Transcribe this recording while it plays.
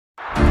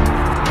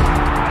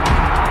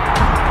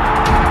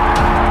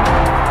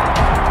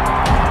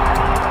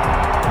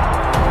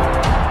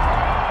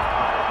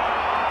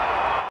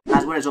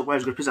what is up,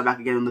 guys? Please, I'm back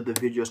again with another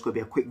video. It's going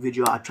to be a quick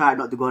video. I tried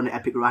not to go on an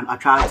epic rant. I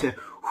tried to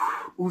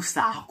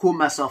cool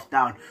myself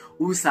down.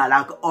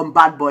 Like on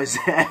Bad Boys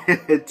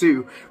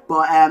too.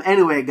 But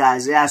anyway,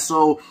 guys, yeah,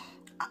 so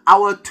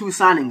our two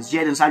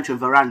signings, Sancho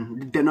and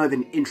Varane, they're not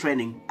even in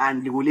training,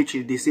 and we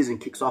literally, this season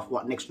kicks off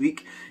next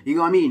week. You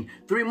know what I mean?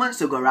 3 months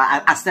ago,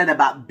 right, I said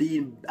about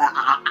being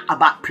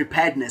about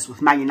preparedness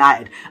with Man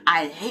United.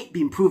 I hate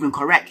being proven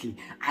correctly.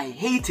 I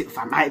hate it,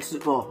 fam.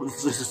 Well,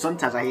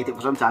 sometimes I hate it,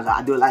 but sometimes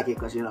I do like it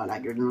because, you know,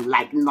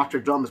 like Notre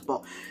Dame's.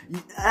 But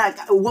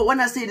when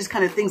I say these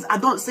kind of things, I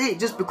don't say it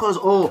just because,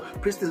 oh,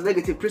 Preston's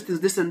negative,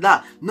 Preston's this and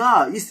that.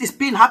 No, it's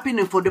been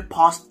happening for the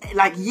past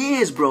like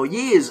years, bro,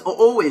 years,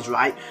 always,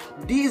 right?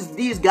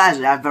 These guys,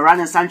 right,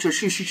 Varane and Sancho,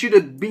 should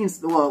have been,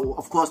 well,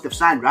 of course they've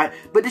signed, right?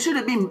 But they should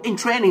have been in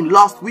training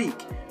last week.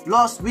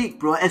 Last week,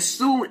 bro. As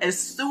soon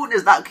as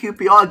that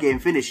QPR game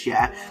finished,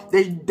 yeah,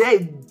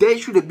 they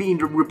should have been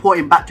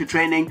reporting back to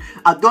training.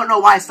 I don't know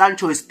why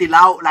Sancho is still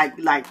out, like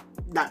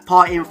that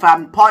partying,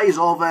 fam. Party's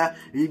over,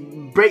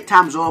 break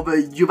time's over.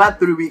 You've had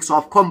 3 weeks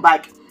off. Come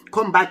back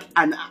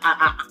and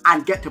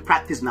get to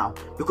practice now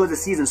because the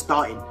season's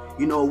starting.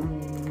 You know,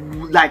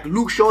 like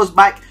Luke Shaw's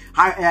back.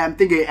 I'm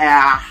thinking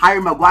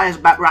Harry Maguire's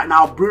back right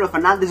now. Bruno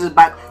Fernandes is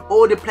back.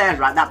 All the players,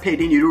 right, that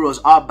played in Euros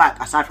are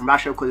back, aside from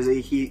Rashford because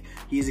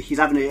he's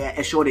having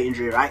a shoulder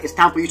injury, right? It's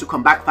time for you to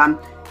come back, fam.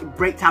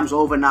 Break time's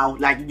over now.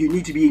 Like, you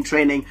need to be in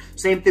training.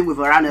 Same thing with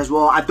Varane as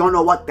well. I don't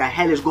know what the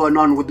hell is going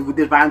on with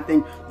this Varane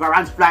thing.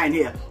 Varane's flying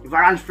here.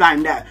 Varane's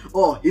flying there.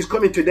 Oh, he's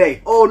coming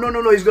today. Oh,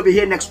 no, he's gonna be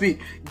here next week.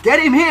 Get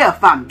him here,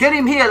 fam. Get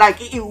him here. Like,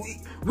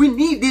 we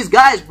need these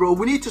guys, bro.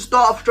 We need to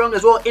start off strong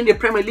as well in the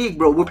Premier League,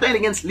 bro. We're playing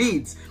against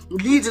Leeds.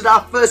 Leeds is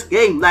our first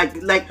game. Like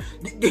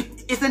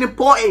it's an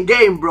important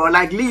game, bro.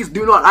 Like, Leeds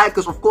do not like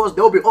us. Of course,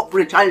 they'll be up for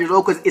the challenge as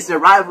well because it's a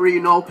rivalry,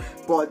 you know.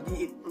 But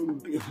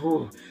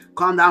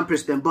calm down,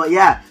 Preston. But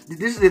yeah,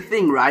 this is the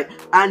thing, right?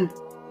 And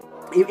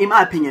in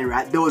my opinion,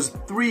 right, there was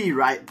three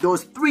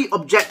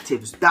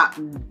objectives that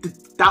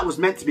was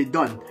meant to be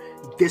done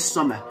this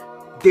summer,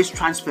 this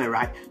transfer,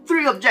 right?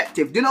 3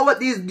 objectives. Do you know what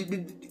these?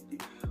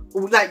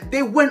 Like,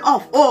 they went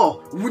off.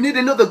 Oh, we need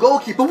another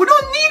goalkeeper. We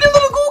don't need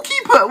another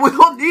goalkeeper. We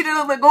don't need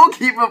another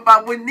goalkeeper,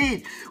 fam. We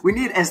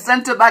need a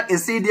centre back, a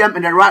CDM,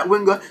 and a right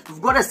winger.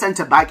 We've got a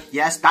centre back.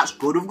 Yes, that's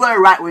good. We've got a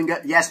right winger.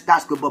 Yes,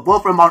 that's good. But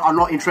both of them are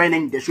not in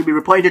training. They should be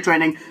reporting to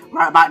training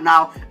right about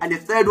now. And the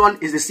third one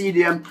is the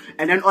CDM.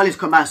 And then all his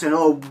commands saying,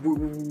 oh,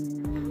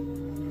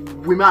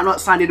 we might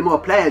not sign any more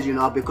players, you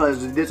know,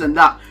 because this and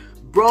that.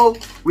 Bro,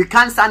 we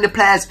can't sign the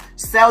players.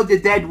 Sell the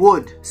dead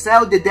wood.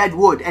 Sell the dead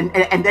wood and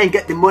then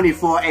get the money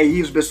for a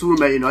Yves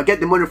Bissouma, you know. Get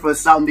the money for a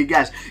Sam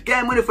Diaz.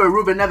 Get the money for a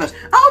Ruben Neves.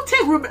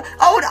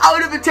 I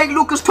would even take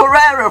Lucas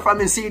Torreira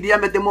from in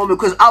CDM at the moment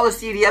because our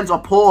CDMs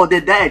are poor. They're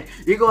dead.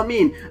 You know what I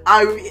mean?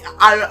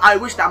 I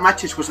wish that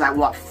Matic was like,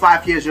 what,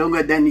 5 years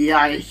younger. Then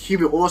yeah, he'd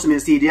be awesome in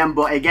CDM.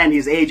 But again,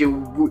 his age,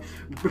 we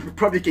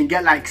probably can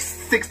get like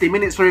 60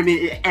 minutes for him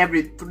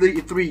every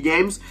three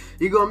games.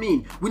 You know what I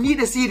mean? We need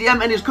a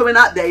CDM and he's coming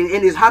out there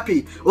and he's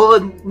happy.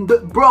 Well,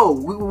 bro,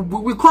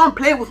 we can't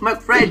play with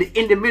McFred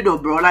in the middle,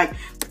 bro. Like,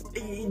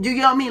 you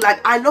know what I mean?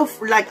 Like, I love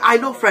Fred, I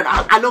love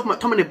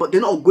McTominay, but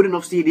they're not good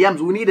enough CDMs.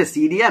 We need a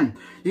CDM.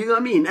 You know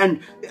what I mean?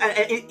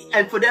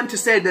 And for them to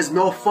say there's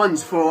no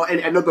funds for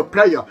another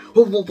player,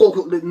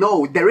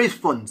 no, there is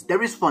funds.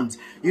 There is funds.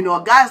 You know,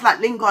 guys like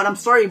Lingard, I'm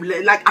sorry,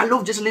 like, I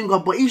love just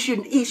Lingard, but he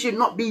should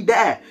not be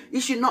there. He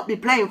should not be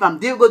playing, fam.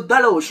 Diego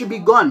Dallo should be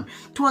gone.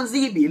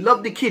 Tuanzebe,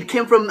 love the kid,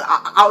 came from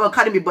our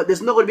academy, but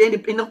there's not going to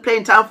be enough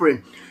playing time for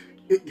him.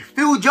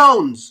 Phil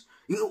Jones.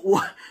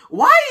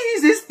 Why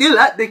is he still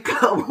at the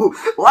club?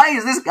 Why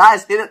is this guy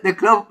still at the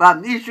club,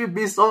 fam? He should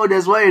be sold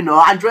as well, you know.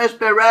 Andres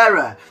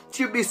Pereira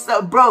should be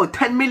sold, bro.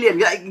 10 million.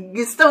 Like,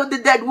 it's still the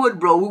dead wood,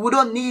 bro. We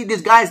don't need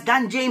these guys.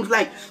 Dan James,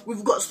 like,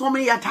 we've got so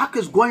many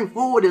attackers going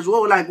forward as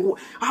well. Like,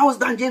 how is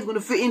Dan James going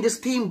to fit in this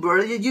team,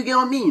 bro? You get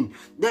what I mean?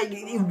 Like,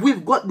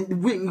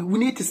 we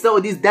need to sell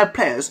these dead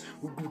players,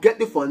 get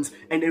the funds,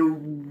 and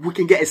then we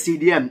can get a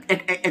CDM,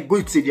 a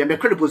good CDM, a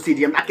credible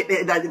CDM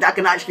that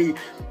can actually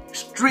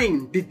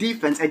string the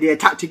defense and the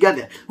attack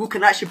together, who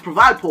can actually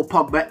provide Paul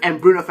Pogba and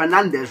Bruno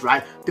Fernandes,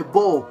 right, the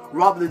ball,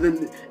 rather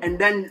than, and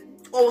then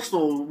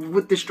also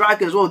with the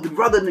striker as well,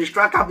 rather than the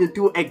striker having to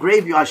do a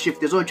graveyard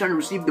shift as well, trying to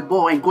receive the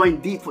ball and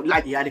going deep for,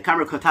 like, yeah, the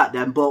camera cut out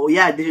them, but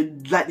yeah,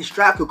 like the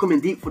striker coming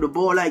deep for the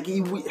ball, like, a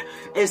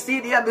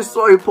CDM is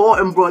so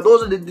important, bro.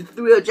 Those are the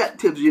 3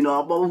 objectives, you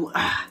know. But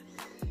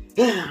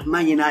yeah,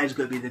 Man United is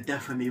going to be the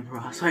death of me,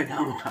 bro. Sorry,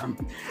 now,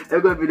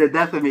 they're going to be the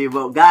death of me.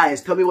 But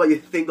guys, tell me what you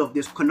think of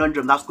this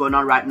conundrum that's going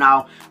on right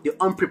now. The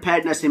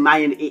unpreparedness in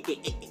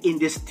in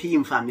this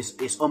team, fam,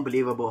 is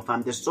unbelievable,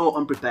 fam. They're so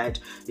unprepared.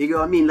 You know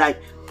what I mean?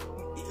 Like,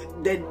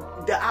 they're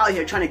out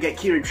here trying to get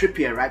Kieran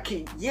Trippier, right?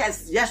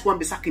 Yes,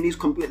 Wan-Bissaka needs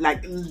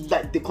like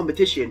the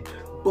competition.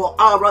 But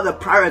I'd rather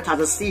prioritize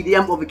a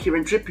CDM over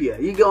Kieran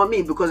Trippier. You get what I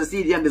mean? Because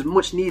the CDM is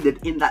much needed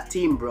in that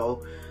team,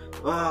 bro.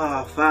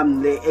 Oh,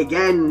 family,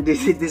 again,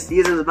 this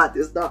season is about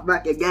to start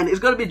back again. It's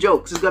gonna be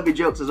jokes. It's gonna be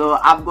jokes as well.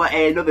 I've got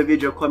another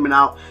video coming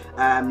out,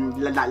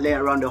 like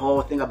later on, the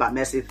whole thing about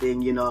Messi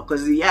thing, you know,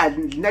 because yeah,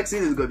 next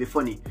season is gonna be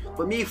funny.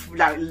 For me,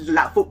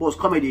 like football's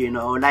comedy, you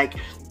know, like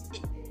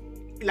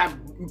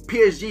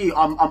PSG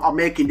are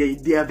making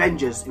the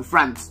Avengers in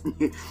France.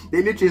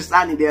 They literally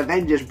signing the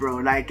Avengers, bro.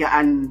 Like,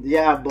 and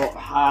yeah, but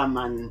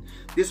man,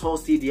 this whole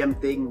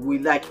CDM thing, we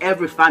like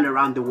every fan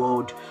around the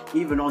world,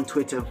 even on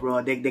Twitter,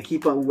 bro, they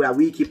keep on,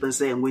 we keep on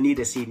saying we need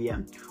a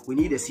CDM. We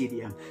need a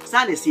CDM.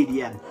 Sign a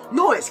CDM.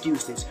 No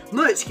excuses.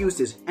 No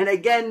excuses. And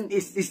again,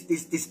 it's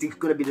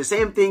gonna be the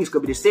same thing. It's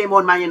gonna be the same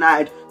on Man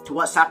United to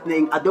what's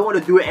happening. I don't want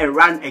to do it a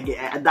rant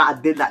again that I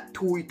did like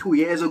two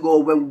years ago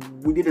when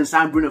we didn't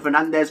sign Bruno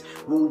Fernandes,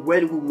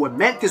 when we were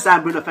meant to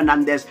sign Bruno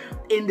Fernandes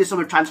in the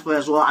summer transfer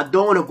as well. I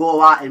don't want to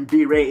go out and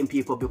berating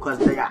people because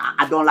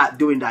I don't like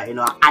doing that, you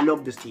know. I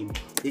love this team.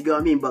 You get what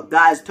I mean? But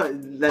guys,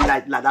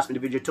 like that's been the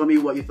video. Tell me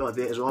what you thought of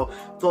it as well.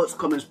 Thoughts,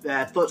 comments,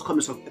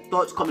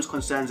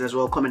 concerns as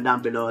well. Comment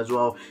down below as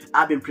well.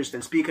 I've been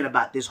Preston speaking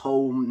about this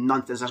whole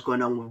nonsense that's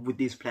going on with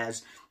these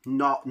players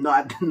not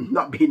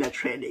being at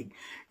training.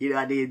 You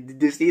know,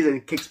 the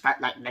season kicks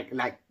back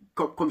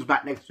comes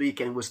back next week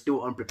and we're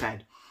still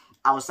unprepared.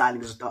 Our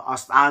signings,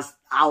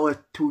 our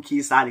two key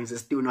signings are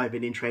still not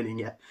even in training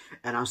yet.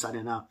 And I'm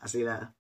signing out. I'll see you later.